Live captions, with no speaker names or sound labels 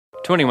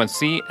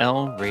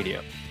21CL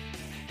Radio.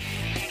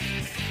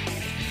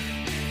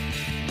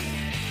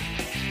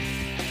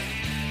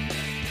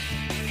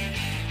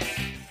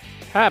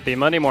 Happy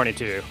Monday morning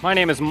to you. My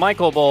name is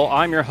Michael Bull.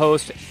 I'm your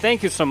host.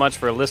 Thank you so much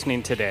for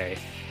listening today.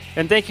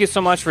 And thank you so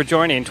much for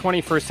joining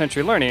 21st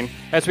Century Learning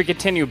as we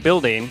continue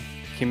building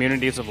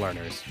communities of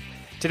learners.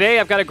 Today,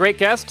 I've got a great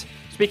guest.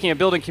 Speaking of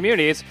building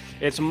communities,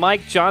 it's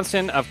Mike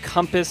Johnston of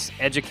Compass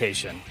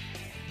Education.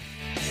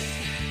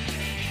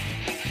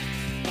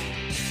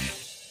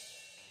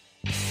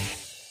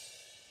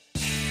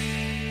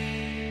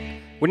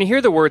 When you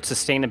hear the word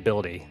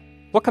sustainability,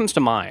 what comes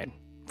to mind?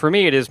 For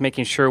me, it is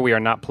making sure we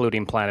are not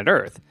polluting planet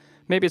Earth.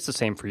 Maybe it's the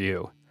same for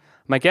you.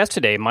 My guest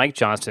today, Mike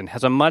Johnston,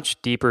 has a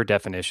much deeper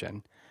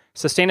definition.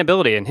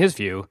 Sustainability, in his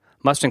view,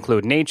 must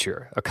include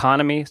nature,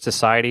 economy,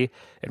 society,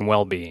 and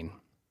well-being.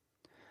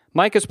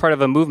 Mike is part of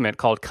a movement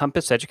called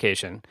Compass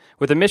Education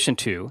with a mission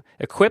to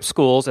equip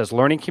schools as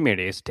learning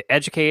communities to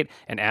educate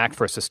and act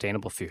for a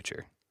sustainable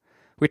future.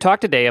 We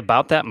talked today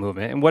about that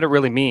movement and what it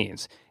really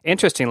means.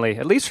 Interestingly,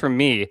 at least for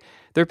me,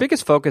 their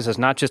biggest focus is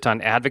not just on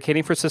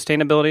advocating for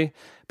sustainability,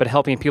 but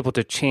helping people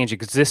to change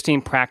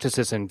existing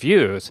practices and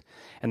views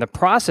and the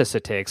process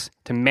it takes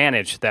to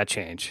manage that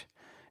change.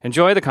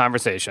 Enjoy the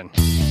conversation.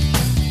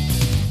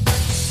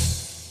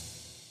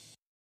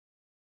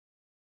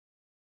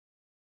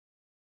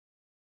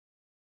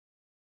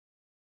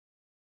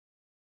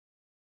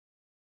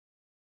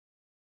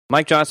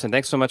 Mike Johnston,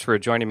 thanks so much for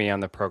joining me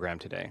on the program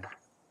today.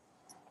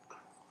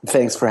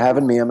 Thanks for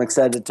having me. I'm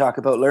excited to talk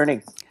about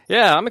learning.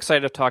 Yeah, I'm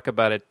excited to talk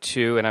about it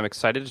too, and I'm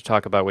excited to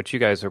talk about what you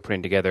guys are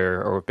putting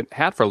together or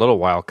had for a little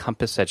while,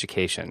 Compass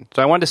Education.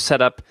 So I wanted to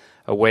set up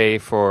a way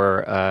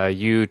for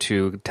you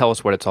to tell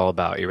us what it's all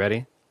about. You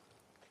ready?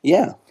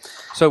 Yeah.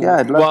 So,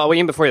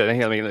 even before that,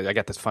 I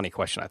got this funny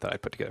question I thought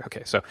I'd put together.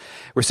 Okay, so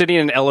we're sitting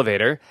in an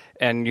elevator,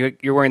 and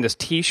you're wearing this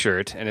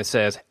T-shirt, and it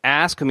says,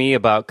 "Ask me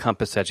about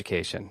Compass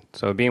Education."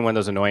 So being one of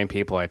those annoying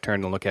people, I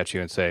turn and look at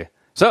you and say,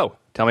 "So,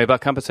 tell me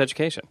about Compass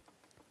Education."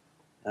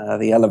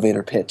 The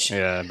elevator pitch.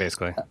 Yeah,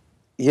 basically.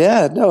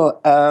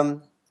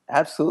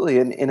 Absolutely.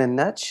 In a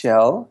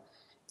nutshell,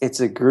 it's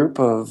a group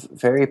of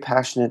very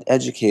passionate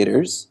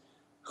educators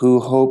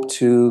who hope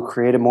to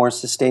create a more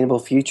sustainable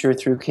future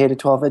through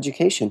K-12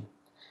 education.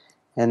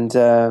 And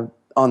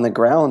on the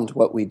ground,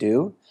 what we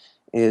do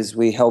is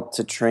we help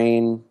to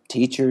train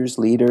teachers,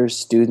 leaders,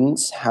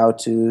 students how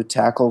to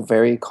tackle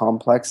very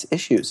complex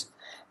issues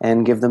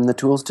and give them the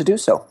tools to do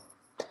so.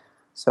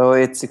 So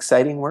it's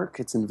exciting work,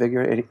 it's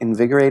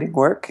invigorating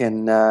work,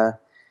 and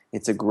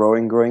it's a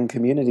growing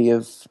community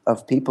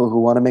of people who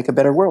want to make a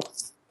better world.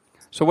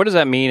 So what does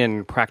that mean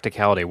in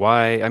practicality?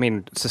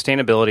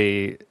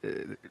 Sustainability,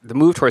 the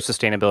move towards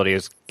sustainability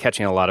is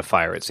catching a lot of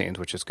fire, it seems,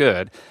 which is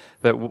good.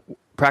 But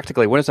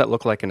practically, what does that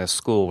look like in a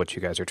school, what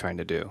you guys are trying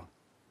to do?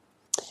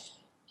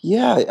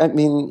 Yeah,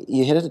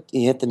 you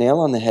hit the nail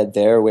on the head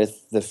there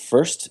with the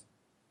first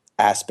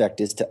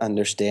aspect is to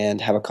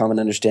have a common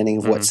understanding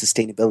of what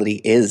sustainability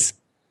is.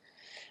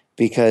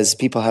 Because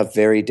people have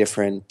very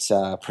different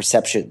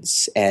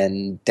perceptions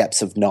and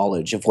depths of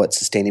knowledge of what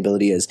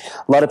sustainability is.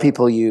 A lot of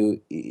people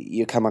you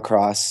come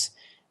across,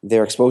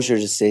 their exposure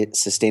to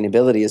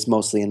sustainability is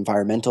mostly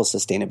environmental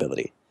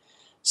sustainability.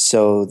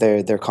 So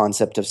their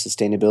concept of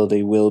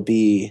sustainability will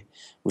be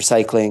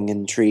recycling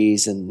and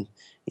trees and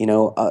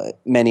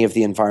many of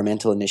the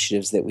environmental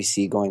initiatives that we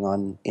see going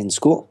on in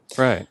school.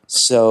 Right.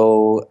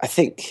 So I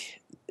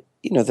think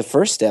the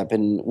first step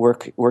in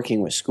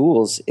working with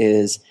schools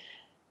is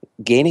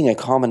gaining a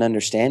common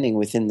understanding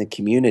within the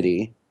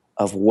community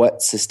of what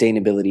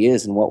sustainability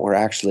is and what we're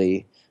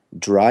actually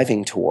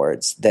driving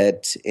towards.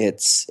 That's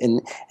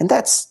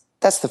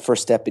the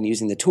first step in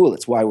using the tool.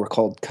 It's why we're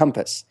called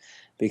Compass,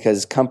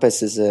 because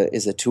Compass is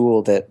a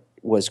tool that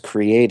was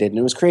created, and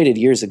it was created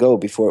years ago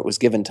before it was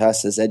given to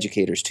us as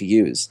educators to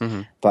use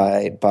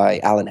by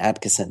Alan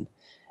Atkinson,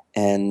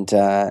 and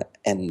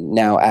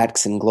now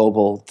Atkinson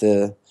Global,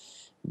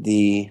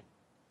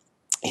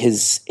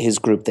 his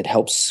group that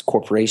helps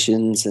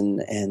corporations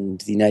and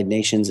the United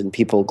Nations and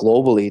people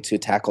globally to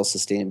tackle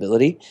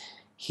sustainability.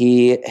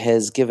 He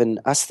has given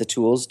us the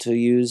tools to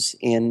use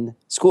in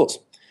schools.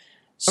 Okay.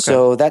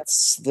 So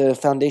that's the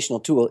foundational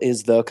tool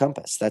is the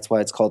compass. That's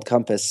why it's called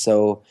Compass.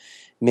 So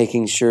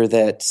making sure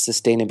that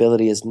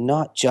sustainability is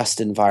not just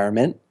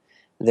environment,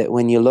 that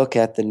when you look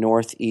at the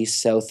north,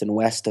 east, south, and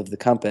west of the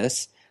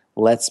compass,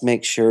 let's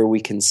make sure we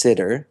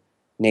consider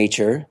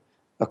nature,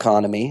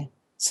 economy,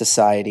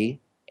 society,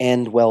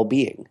 and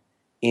well-being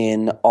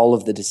in all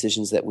of the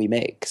decisions that we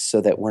make, so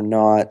that we're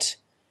not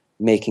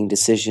making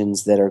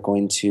decisions that are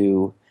going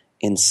to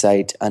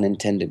incite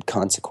unintended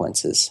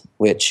consequences,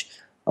 which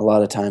a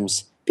lot of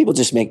times people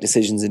just make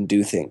decisions and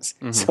do things.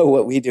 Mm-hmm. So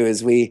what we do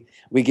is we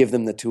give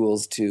them the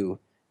tools to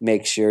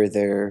make sure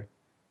they're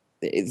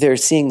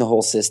seeing the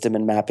whole system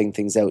and mapping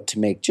things out to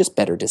make just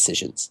better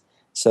decisions.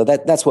 So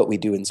that's what we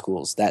do in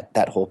schools,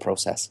 that whole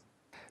process.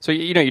 So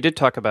you did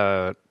talk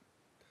about,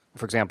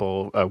 for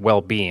example,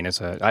 well-being. It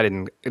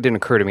didn't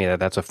occur to me that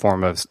that's a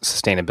form of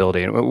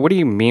sustainability. And what do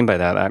you mean by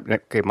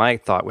that? My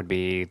thought would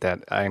be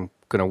that I'm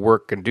going to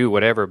work and do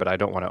whatever, but I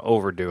don't want to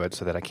overdo it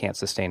so that I can't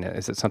sustain it.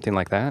 Is it something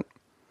like that?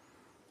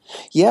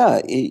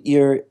 Yeah,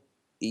 you're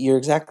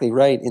exactly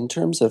right in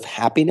terms of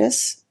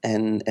happiness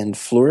and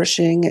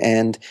flourishing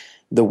and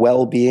the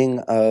well-being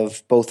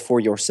of both for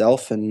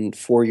yourself and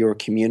for your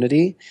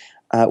community.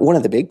 One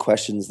of the big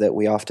questions that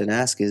we often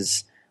ask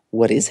is,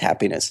 what is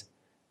happiness,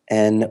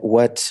 and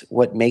what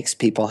makes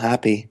people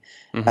happy?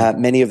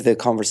 Many of the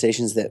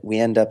conversations that we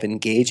end up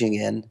engaging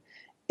in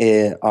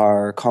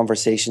are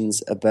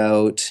conversations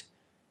about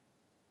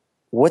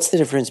what's the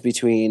difference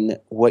between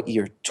what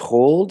you're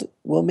told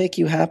will make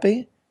you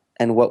happy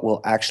and what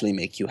will actually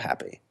make you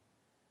happy.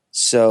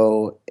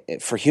 So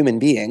for human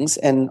beings,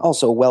 and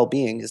also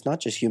well-being is not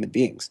just human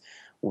beings.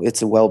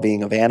 It's the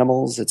well-being of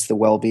animals. It's the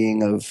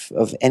well-being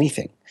of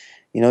anything.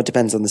 It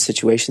depends on the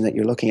situation that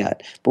you're looking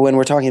at. But when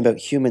we're talking about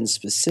humans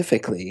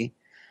specifically,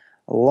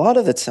 a lot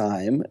of the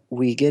time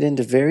we get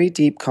into very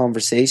deep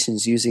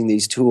conversations using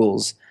these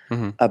tools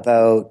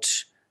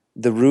about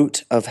the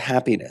root of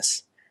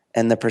happiness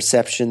and the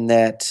perception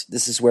that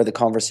this is where the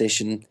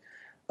conversation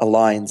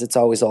aligns. It's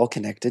always all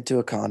connected to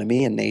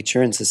economy and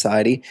nature and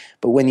society.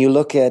 But when you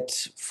look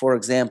at, for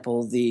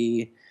example,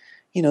 the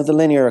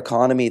linear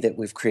economy that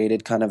we've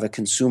created, kind of a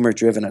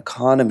consumer-driven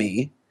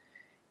economy,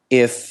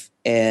 if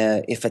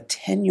a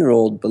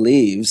 10-year-old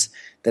believes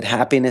that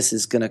happiness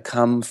is going to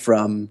come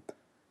from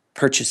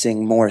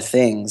purchasing more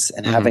things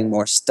and having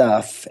more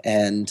stuff,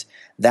 and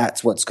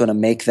that's what's going to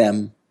make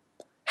them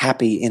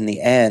happy in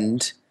the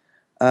end,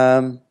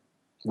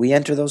 we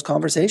enter those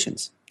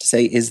conversations to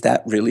say, is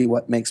that really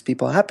what makes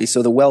people happy?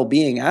 So the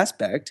well-being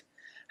aspect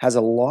has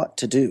a lot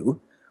to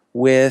do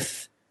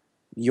with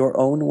your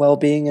own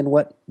well-being and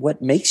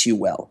what makes you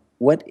well.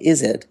 What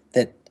is it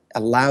that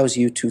allows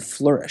you to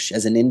flourish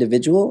as an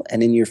individual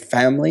and in your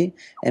family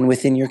and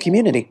within your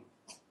community?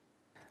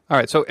 All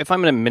right. So if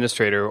I'm an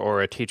administrator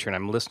or a teacher and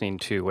I'm listening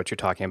to what you're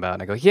talking about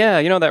and I go,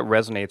 yeah, that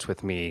resonates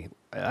with me.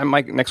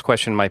 My next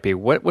question might be,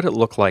 what would it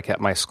look like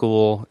at my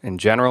school in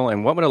general,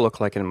 and what would it look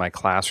like in my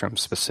classroom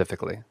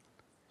specifically?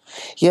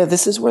 Yeah,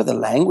 this is where the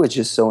language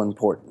is so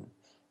important,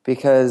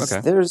 because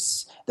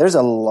there's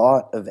a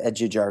lot of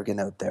edu-jargon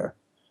out there,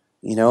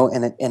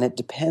 and it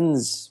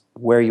depends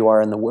where you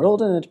are in the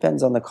world, and it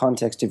depends on the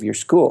context of your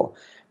school,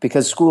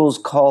 because schools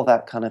call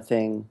that kind of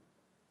thing,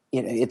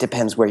 it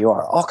depends where you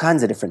are, all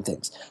kinds of different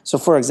things. So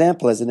for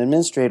example, as an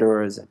administrator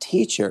or as a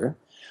teacher,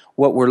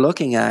 what we're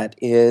looking at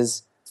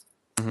is,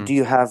 do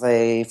you have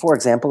for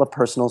example, a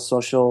personal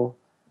social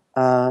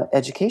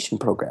education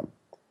program?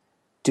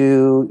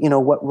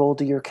 What role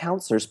do your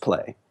counselors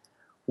play?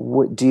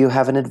 Do you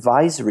have an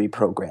advisory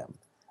program?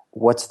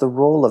 What's the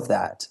role of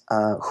that?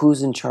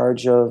 Who's in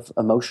charge of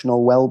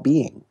emotional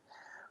well-being?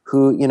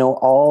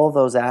 All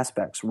those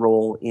aspects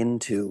roll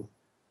into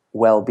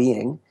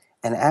well-being.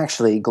 And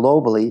actually,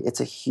 globally,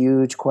 it's a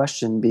huge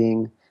question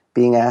being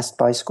asked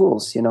by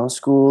schools.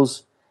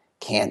 Schools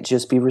can't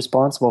just be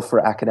responsible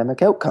for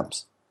academic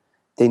outcomes.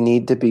 They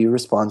need to be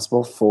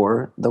responsible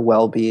for the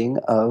well-being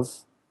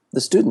of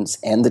the students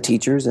and the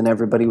teachers and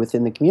everybody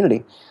within the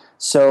community.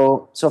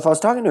 So if I was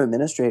talking to an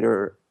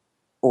administrator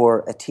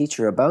or a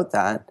teacher about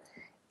that,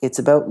 it's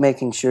about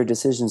making sure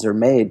decisions are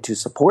made to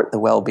support the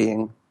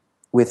well-being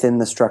within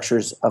the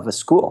structures of a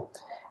school.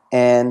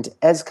 And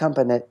as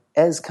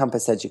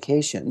Compass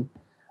Education,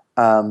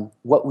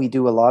 what we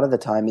do a lot of the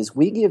time is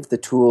we give the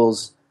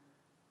tools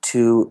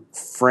to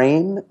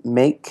frame,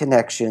 make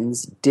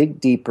connections,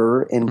 dig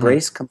deeper,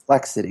 embrace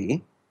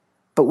complexity,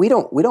 but we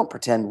don't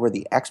pretend we're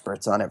the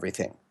experts on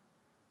everything.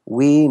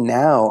 We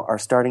now are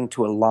starting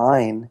to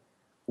align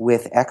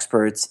with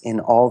experts in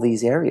all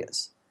these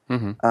areas.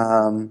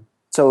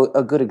 So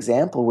a good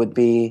example would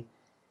be,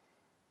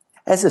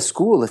 as a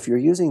school, if you're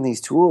using these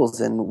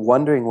tools and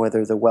wondering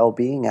whether the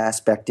well-being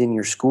aspect in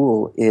your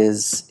school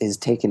is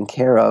taken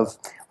care of,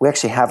 we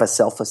actually have a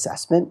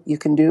self-assessment you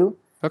can do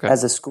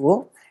as a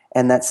school.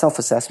 And that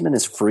self-assessment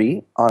is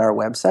free on our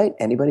website.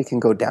 Anybody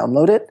can go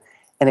download it.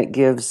 And it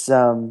gives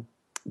the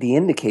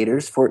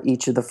indicators for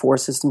each of the 4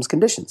 systems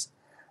conditions.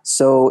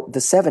 So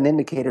the 7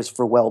 indicators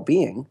for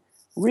well-being,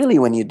 really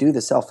when you do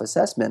the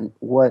self-assessment,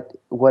 what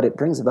it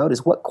brings about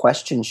is, what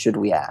questions should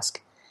we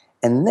ask?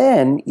 And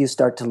then you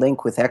start to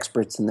link with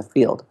experts in the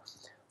field.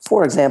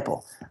 For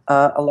example,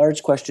 a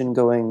large question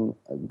going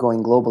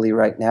globally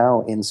right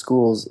now in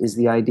schools is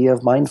the idea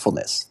of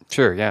mindfulness.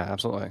 Sure, yeah,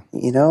 absolutely.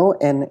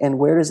 And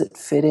where does it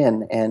fit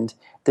in? And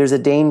there's a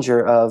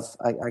danger of,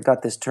 I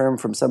got this term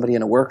from somebody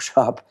in a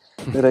workshop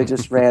that I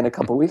just ran a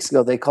couple of weeks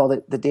ago. They called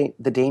it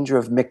the danger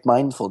of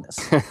McMindfulness.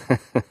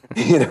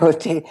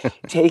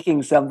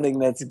 Taking something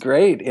that's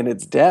great in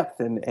its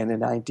depth and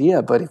an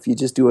idea, but if you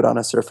just do it on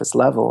a surface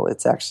level,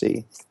 it's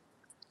actually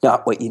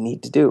not what you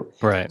need to do.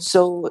 Right.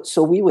 So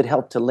we would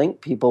help to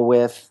link people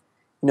with,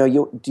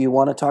 do you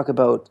want to talk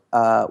about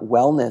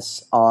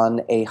wellness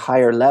on a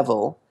higher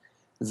level?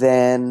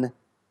 Then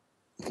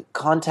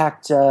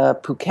contact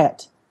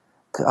Phuket.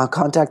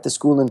 Contact the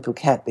school in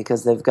Phuket,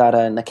 because they've got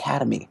an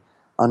academy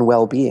on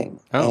well-being,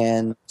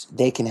 and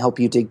they can help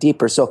you dig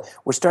deeper. So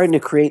we're starting to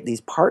create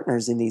these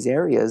partners in these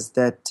areas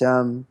that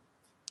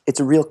it's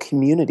a real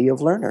community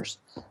of learners.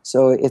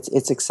 So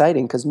it's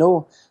exciting because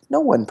no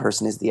one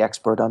person is the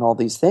expert on all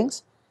these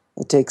things.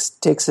 It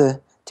takes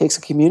a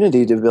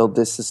community to build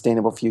this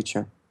sustainable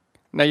future.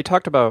 Now, you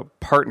talked about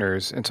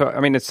partners. And so, I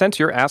mean, in a sense,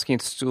 you're asking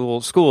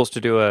schools to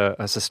do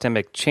a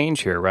systemic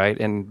change here, right?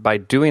 And by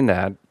doing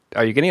that,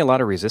 are you getting a lot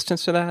of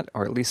resistance to that,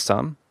 or at least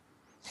some?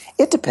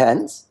 It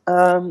depends.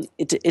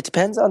 It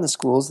depends on the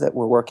schools that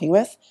we're working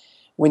with.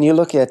 When you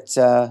look at,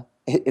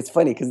 it's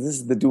funny because this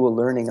is the dual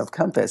learning of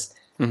Compass.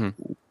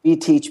 Mm-hmm. We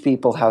teach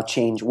people how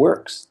change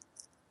works.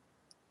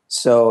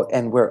 So,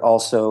 and we're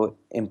also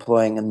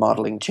employing and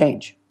modeling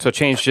change. So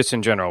change just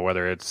in general,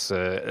 whether it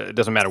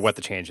doesn't matter what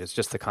the change is,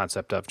 just the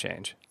concept of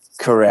change.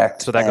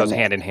 Correct. So that goes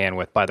hand in hand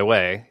with, by the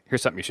way,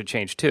 here's something you should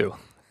change too.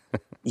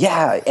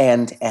 Yeah,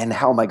 and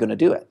how am I going to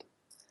do it?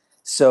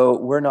 So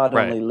we're not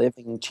only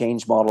living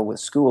change model with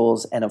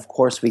schools, and of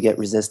course we get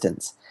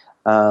resistance.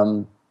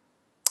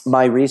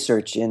 My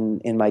research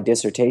in my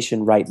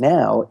dissertation right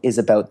now is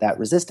about that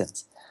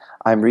resistance.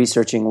 I'm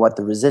researching what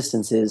the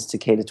resistance is to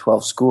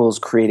K-12 schools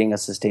creating a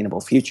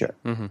sustainable future.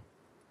 Mm-hmm.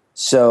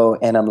 So,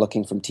 and I'm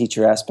looking from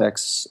teacher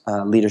aspects,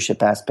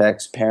 leadership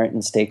aspects, parent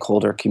and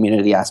stakeholder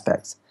community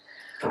aspects.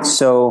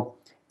 So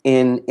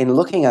in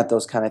looking at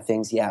those kind of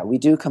things, yeah, we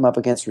do come up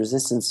against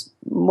resistance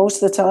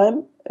most of the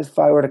time. If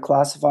I were to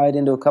classify it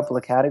into a couple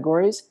of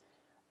categories,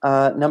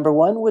 number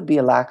one would be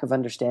a lack of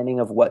understanding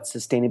of what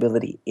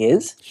sustainability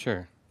is.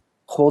 Sure.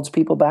 Holds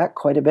people back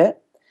quite a bit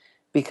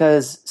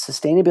because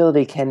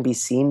sustainability can be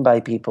seen by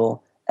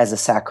people as a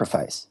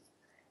sacrifice.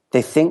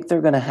 They think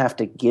they're going to have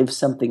to give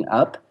something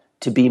up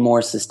to be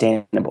more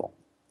sustainable.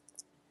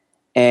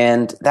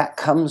 And that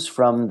comes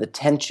from the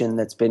tension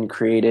that's been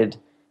created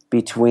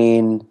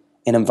between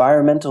an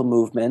environmental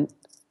movement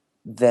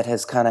that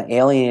has kind of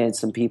alienated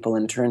some people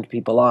and turned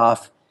people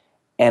off,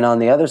 and on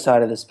the other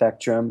side of the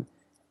spectrum,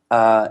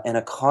 an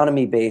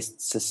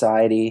economy-based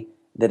society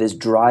that is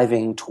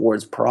driving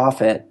towards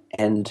profit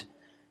and,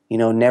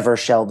 never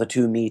shall the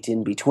two meet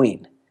in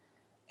between.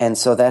 And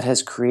so that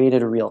has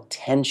created a real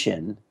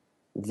tension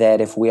that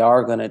if we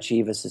are going to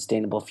achieve a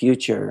sustainable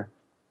future,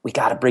 we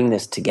got to bring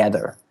this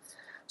together.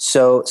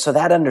 So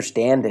that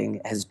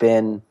understanding has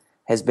been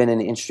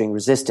an interesting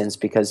resistance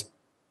because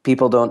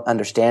people don't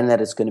understand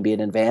that it's going to be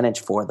an advantage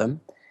for them,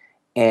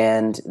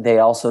 and they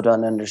also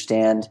don't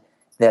understand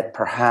that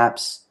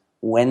perhaps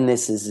when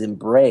this is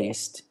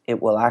embraced,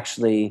 it will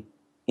actually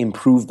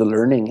improve the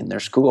learning in their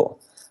school.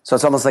 So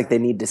it's almost like they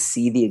need to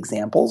see the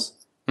examples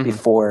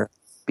before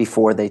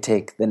they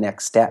take the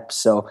next step.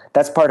 So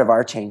that's part of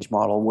our change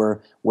model.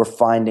 We're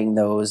finding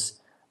those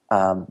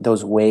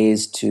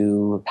ways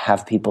to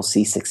have people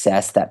see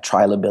success, that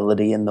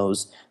trialability, and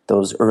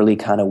those early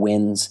kind of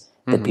wins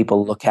that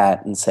people look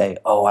at and say,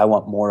 "Oh, I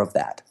want more of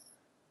that."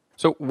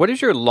 So what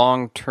is your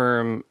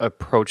long-term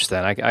approach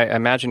then? I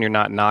imagine you're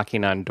not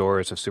knocking on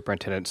doors of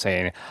superintendents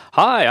saying,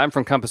 "Hi, I'm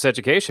from Compass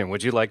Education.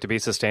 Would you like to be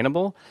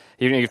sustainable?"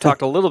 You've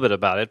talked a little bit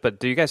about it, but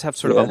do you guys have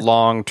sort of a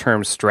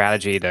long-term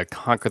strategy to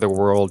conquer the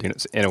world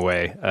in a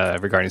way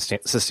regarding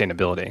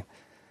sustainability?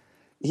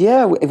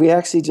 Yeah, we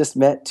actually just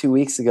met 2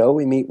 weeks ago.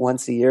 We meet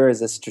once a year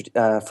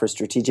for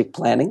strategic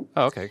planning.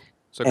 Oh, okay.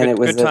 So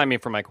good timing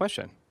for my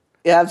question.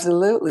 Yeah,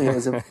 absolutely. It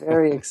was a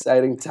very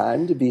exciting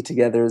time to be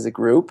together as a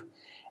group.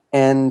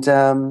 And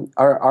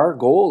our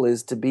goal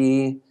is to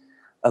be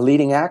a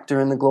leading actor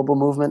in the global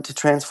movement to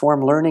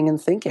transform learning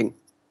and thinking.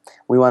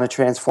 We want to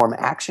transform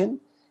action.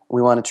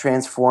 We want to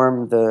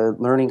transform the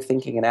learning,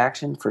 thinking, and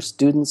action for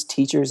students,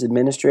 teachers,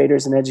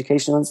 administrators, and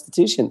educational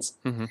institutions.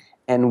 Mm-hmm.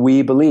 And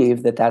we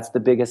believe that that's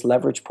the biggest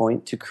leverage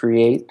point to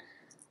create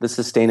the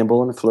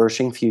sustainable and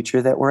flourishing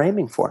future that we're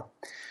aiming for.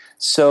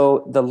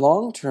 So the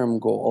long-term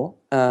goal,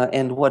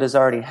 and what is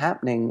already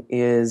happening,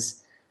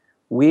 is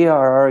we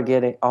are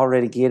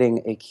already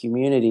getting a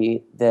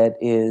community that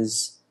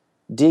is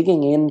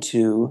digging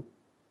into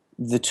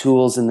the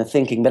tools and the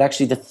thinking, but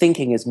actually the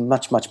thinking is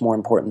much, much more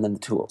important than the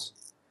tools.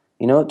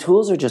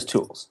 Tools are just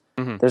tools.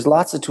 Mm-hmm. There's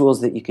lots of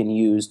tools that you can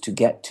use to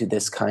get to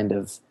this kind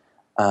of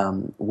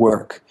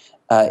work.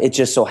 It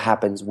just so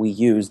happens we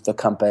use the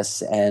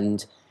compass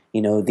and,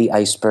 the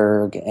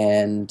iceberg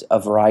and a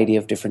variety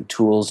of different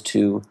tools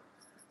to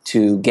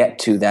get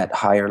to that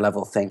higher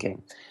level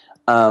thinking.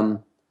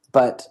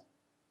 But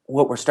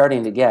what we're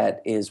starting to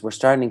get is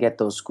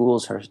those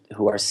schools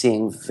who are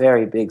seeing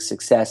very big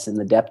success in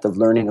the depth of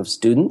learning of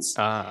students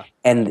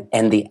and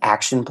the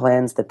action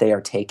plans that they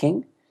are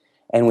taking.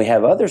 And we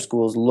have other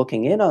schools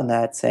looking in on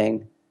that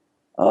saying,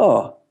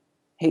 "Oh,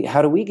 hey,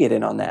 how do we get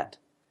in on that?"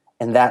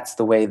 And that's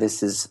the way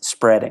this is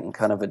spreading,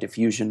 kind of a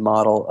diffusion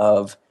model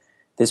of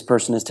this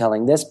person is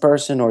telling this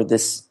person, or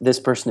this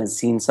person has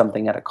seen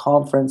something at a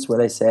conference where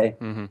they say,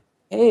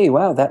 "Hey,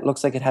 wow, that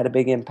looks like it had a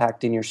big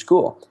impact in your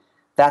school."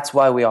 That's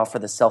why we offer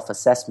the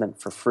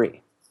self-assessment for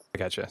free. I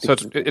gotcha. So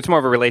it's more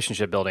of a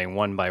relationship building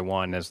one by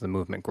one as the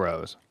movement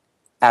grows.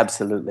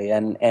 Absolutely.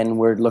 And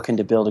we're looking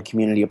to build a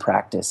community of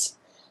practice.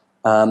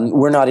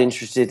 We're not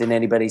interested in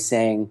anybody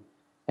saying,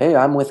 "Hey,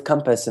 I'm with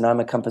Compass and I'm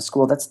a Compass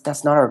school."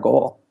 That's not our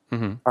goal.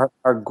 Mm-hmm.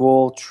 Our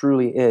goal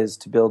truly is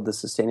to build the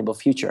sustainable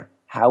future.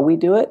 how we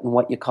do it and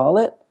what you call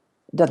it,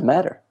 it doesn't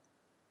matter.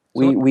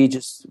 We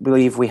just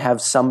believe we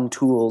have some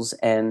tools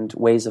and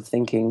ways of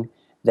thinking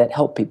that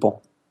help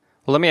people.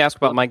 Well, let me ask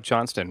about Mike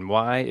Johnston.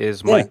 Why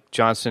is Mike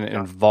Johnston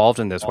involved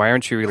in this? Why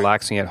aren't you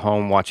relaxing at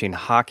home watching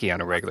hockey on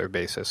a regular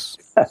basis?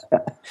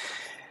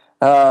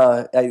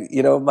 My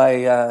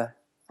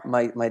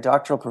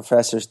doctoral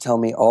professors tell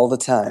me all the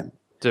time.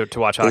 To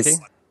watch hockey?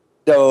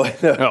 No.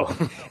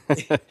 Oh.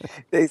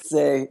 They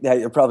say,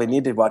 you probably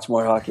need to watch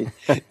more hockey.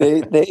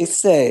 They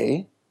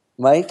say,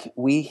 Mike,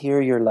 we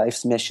hear your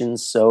life's mission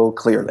so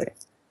clearly,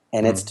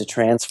 and it's to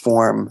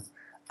transform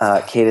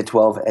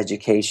K-12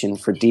 education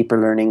for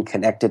deeper learning,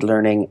 connected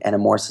learning, and a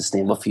more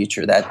sustainable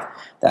future. That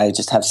I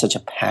just have such a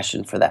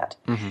passion for that.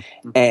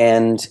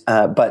 And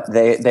but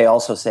they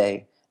also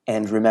say,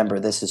 and remember,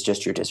 this is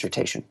just your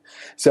dissertation.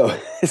 So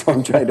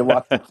I'm trying to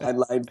walk the fine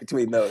line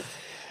between those.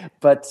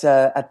 But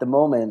at the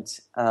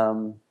moment,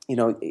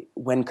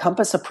 when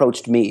Compass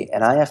approached me,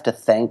 and I have to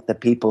thank the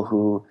people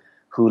who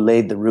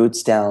laid the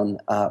roots down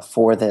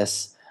for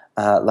this,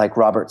 like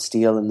Robert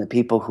Steele and the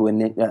people who,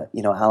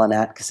 Alan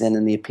Atkinson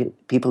and the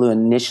people who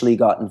initially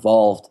got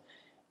involved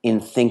in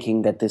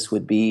thinking that this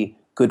would be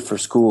good for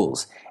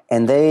schools.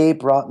 And they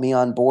brought me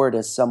on board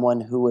as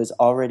someone who was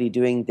already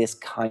doing this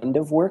kind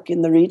of work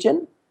in the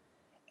region,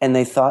 and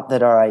they thought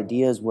that our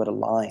ideas would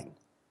align.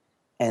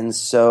 And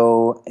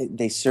so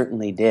they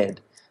certainly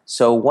did.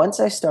 So once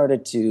I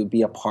started to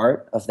be a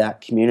part of that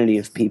community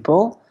of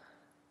people,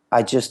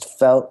 I just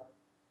felt,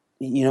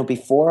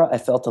 before I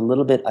felt a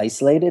little bit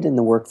isolated in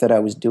the work that I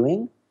was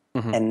doing.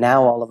 And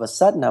now all of a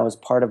sudden I was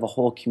part of a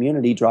whole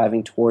community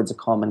driving towards a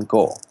common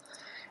goal.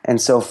 And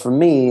so for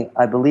me,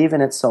 I believe in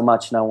it so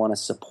much and I want to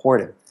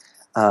support it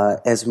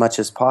as much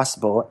as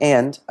possible.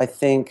 And I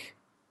think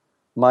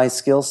my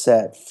skill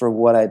set for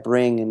what I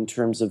bring in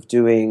terms of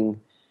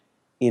doing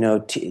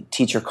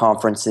teacher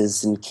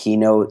conferences and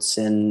keynotes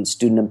and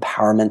student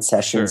empowerment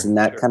sessions and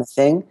that kind of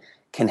thing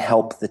can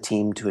help the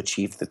team to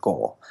achieve the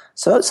goal.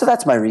 So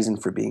that's my reason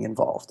for being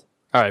involved.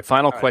 All right,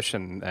 final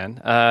question then.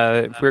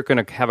 If we're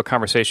going to have a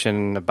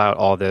conversation about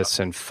all this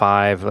in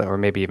 5 or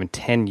maybe even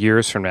 10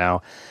 years from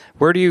now,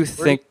 where do you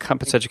think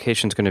Compass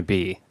Education is going to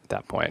be at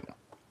that point?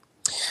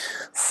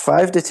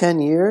 5 to 10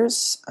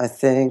 years, I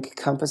think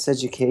Compass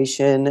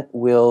Education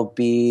will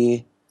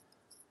be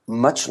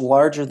much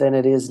larger than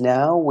it is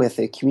now with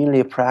a community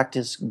of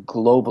practice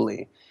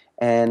globally.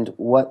 And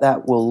what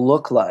that will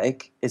look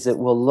like is it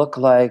will look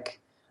like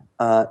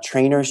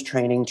trainers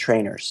training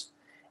trainers.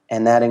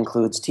 And that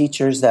includes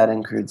teachers, that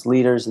includes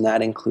leaders, and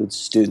that includes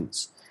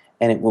students.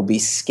 And it will be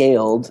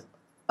scaled.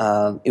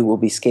 It will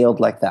be scaled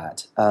like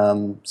that,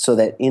 so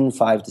that in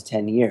 5 to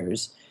 10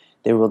 years,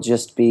 there will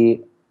just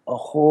be a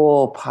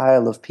whole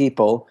pile of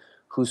people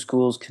who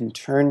schools can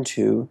turn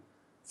to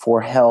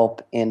for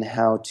help in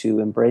how to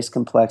embrace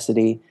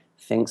complexity,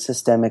 think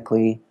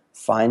systemically,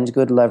 find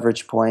good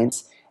leverage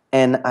points.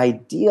 And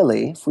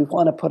ideally, if we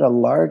want to put a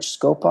large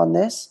scope on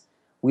this,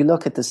 we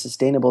look at the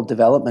Sustainable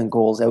Development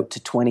Goals out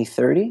to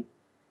 2030,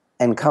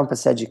 and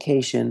Compass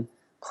Education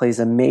plays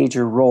a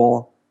major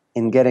role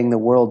in getting the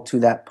world to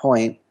that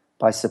point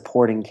by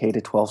supporting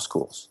K-12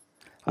 schools.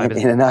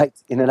 In an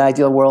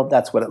ideal world,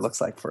 that's what it looks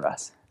like for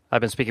us.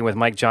 I've been speaking with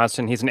Mike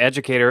Johnston. He's an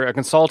educator, a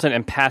consultant,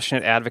 and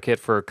passionate advocate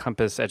for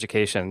Compass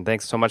Education.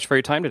 Thanks so much for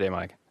your time today,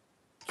 Mike.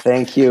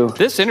 Thank you.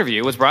 This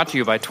interview was brought to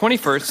you by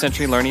 21st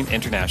Century Learning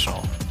International.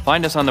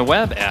 Find us on the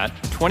web at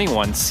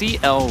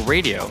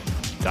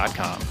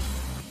 21clradio.com.